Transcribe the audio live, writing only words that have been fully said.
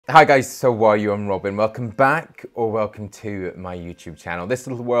Hi guys, so how are you? I'm Robin. Welcome back or welcome to my YouTube channel. This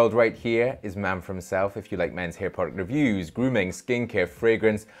little world right here is man for himself. If you like men's hair product reviews, grooming, skincare,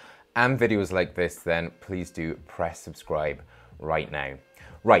 fragrance, and videos like this, then please do press subscribe right now.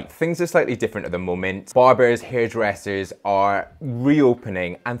 Right, things are slightly different at the moment. Barbers, hairdressers are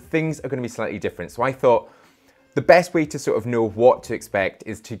reopening and things are going to be slightly different. So I thought the best way to sort of know what to expect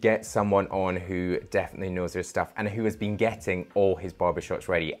is to get someone on who definitely knows their stuff and who has been getting all his barbershops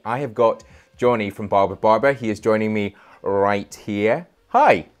ready. I have got Johnny from Barber Barber. He is joining me right here.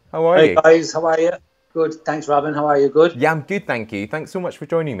 Hi, how are you? Hey guys, how are you? Good, thanks Robin, how are you? Good? Yeah, I'm good, thank you. Thanks so much for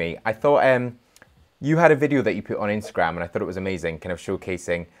joining me. I thought you had a video that you put on Instagram and I thought it was amazing, kind of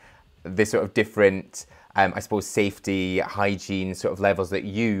showcasing the sort of different, I suppose, safety, hygiene sort of levels that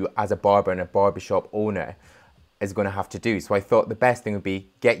you as a barber and a barbershop owner is going to have to do. So I thought the best thing would be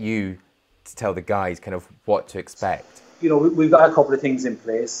get you to tell the guys kind of what to expect. You know, we've got a couple of things in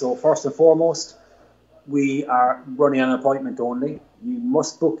place. So first and foremost, we are running an appointment only. You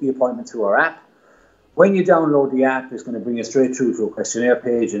must book the appointment through our app. When you download the app, it's going to bring you straight through to a questionnaire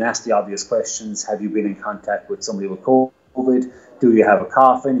page and ask the obvious questions. Have you been in contact with somebody with COVID? Do you have a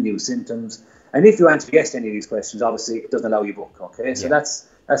cough? Any new symptoms? And if you answer yes to any of these questions, obviously it doesn't allow you to book. Okay, so that's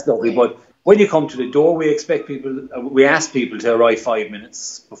lovely. But when you come to the door, we ask people to arrive 5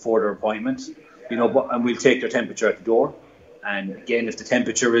 minutes before their appointment, you know, and we'll take their temperature at the door. And again, if the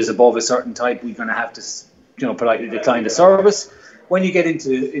temperature is above a certain type, we're going to have to, you know, politely decline the service. When you get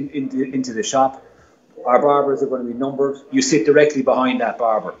into the shop, our barbers are going to be numbered. You sit directly behind that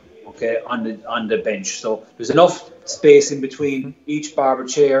barber, okay, on the bench. So there's enough space in between each barber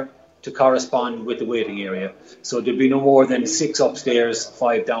chair to correspond with the waiting area. So there'll be no more than 6 upstairs,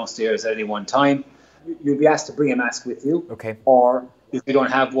 5 downstairs at any one time. You'll be asked to bring a mask with you. Okay. Or if you don't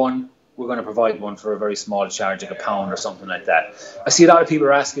have one, we're going to provide one for a very small charge, like £1 or something like that. I see a lot of people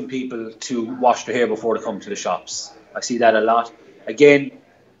are asking people to wash their hair before they come to the shops. I see that a lot. Again,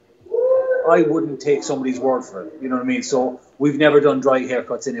 I wouldn't take somebody's word for it. You know what I mean? So we've never done dry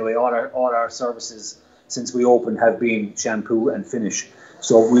haircuts anyway. All our services since we opened have been shampoo and finish.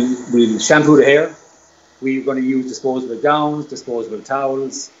 So we'll shampoo the hair. We're going to use disposable gowns, disposable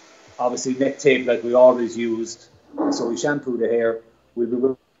towels, obviously neck tape like we always used. So we shampoo the hair. We'll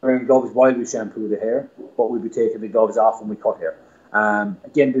be wearing gloves while we shampoo the hair, but we'll be taking the gloves off when we cut hair.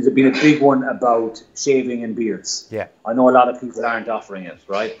 Again, there's been a big one about shaving and beards. Yeah. I know a lot of people aren't offering it,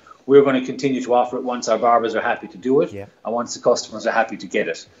 right? We're going to continue to offer it once our barbers are happy to do it, and once the customers are happy to get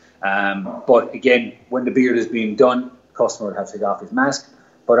it. But again, when the beard is being done, customer would have to take off his mask,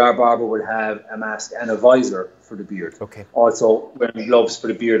 but our barber will have a mask and a visor for the beard. Okay. Also wearing gloves for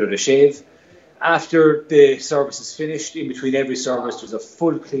the beard or the shave. After the service is finished, in between every service, there's a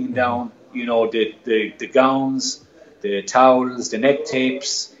full clean down. You know, the gowns, the towels, the neck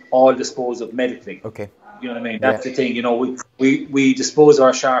tapes, all disposed of medically. Okay. You know what I mean? That's the thing. You know, we dispose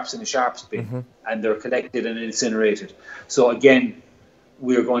our sharps in the sharps bin, and they're collected and incinerated. So again,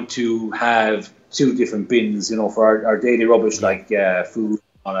 we're going to have 2 different bins, you know, for our daily rubbish like food and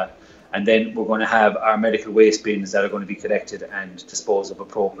all that. And then we're going to have our medical waste bins that are going to be collected and disposed of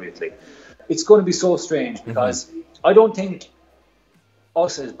appropriately. It's going to be so strange because I don't think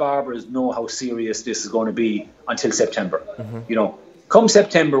us as barbers know how serious this is going to be until September. You know, come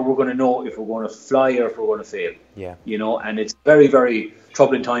September, we're going to know if we're going to fly or if we're going to fail. Yeah. You know, and it's very, very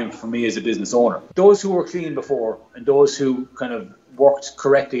troubling time for me as a business owner. Those who were clean before and those who kind of worked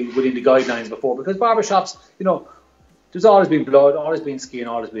correctly within the guidelines before, because barbershops, you know, there's always been blood, always been skin,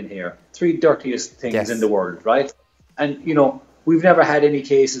 always been hair. 3 dirtiest things in the world, right? And, you know, we've never had any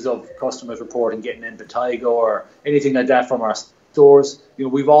cases of customers reporting getting impetigo or anything like that from our stores. You know,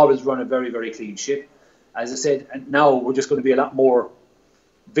 we've always run a very, very clean ship. As I said, and now we're just going to be a lot more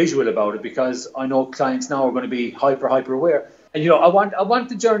visual about it because I know clients now are going to be hyper aware. And, you know, I want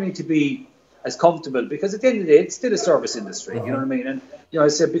the journey to be as comfortable because at the end of the day, it's still a service industry. You know what I mean? And, you know, I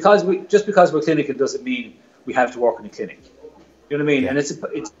said, because we're clinical doesn't mean we have to work in a clinic. You know what I mean? And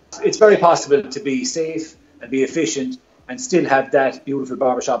it's very possible to be safe and be efficient and still have that beautiful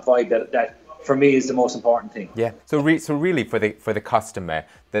barbershop vibe that for me is the most important thing. Yeah. So really for the customer,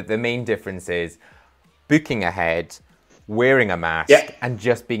 the main difference is booking ahead, wearing a mask, and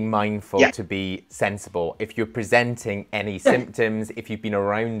just being mindful to be sensible. If you're presenting any symptoms, if you've been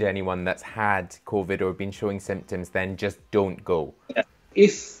around anyone that's had COVID or been showing symptoms, then just don't go.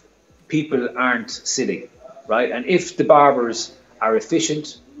 If people aren't silly, right, and if the barbers are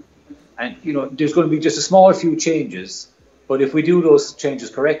efficient, and, you know, there's going to be just a small few changes, but if we do those changes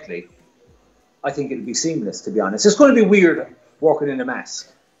correctly, I think it'll be seamless, to be honest. It's going to be weird working in a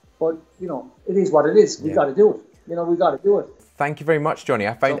mask, but, you know, it is what it is. We've got to do it. you know, we got to do it. Thank you very much, Johnny.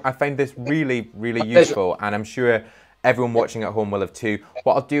 I find this really, really useful, and I'm sure everyone watching at home will have too.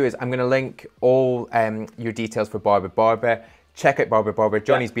 What I'll do is I'm going to link all your details for Barber Barber. Check out Barber Barber.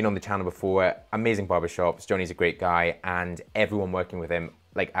 Johnny's been on the channel before. Amazing barbershops. Johnny's a great guy, and everyone working with him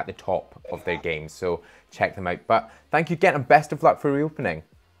like at the top of their game. So check them out. But thank you again, and best of luck for reopening.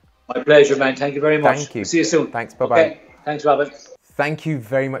 My pleasure, man. Thank you very much. Thank you. See you soon. Thanks. Bye-bye. Okay. Thanks, Robert. Thank you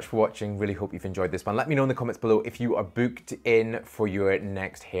very much for watching. Really hope you've enjoyed this one. Let me know in the comments below if you are booked in for your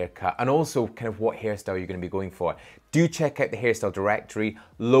next haircut, and also kind of what hairstyle you're going to be going for. Do check out the hairstyle directory.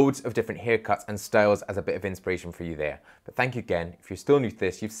 Loads of different haircuts and styles as a bit of inspiration for you there. But thank you again. If you're still new to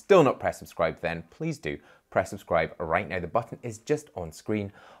this, you've still not pressed subscribe, then please do press subscribe right now. The button is just on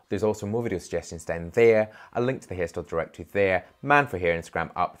screen. There's also more video suggestions down there, a link to the hairstyle directory there, Man for Hair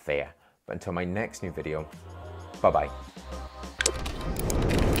Instagram up there. But until my next new video, bye-bye.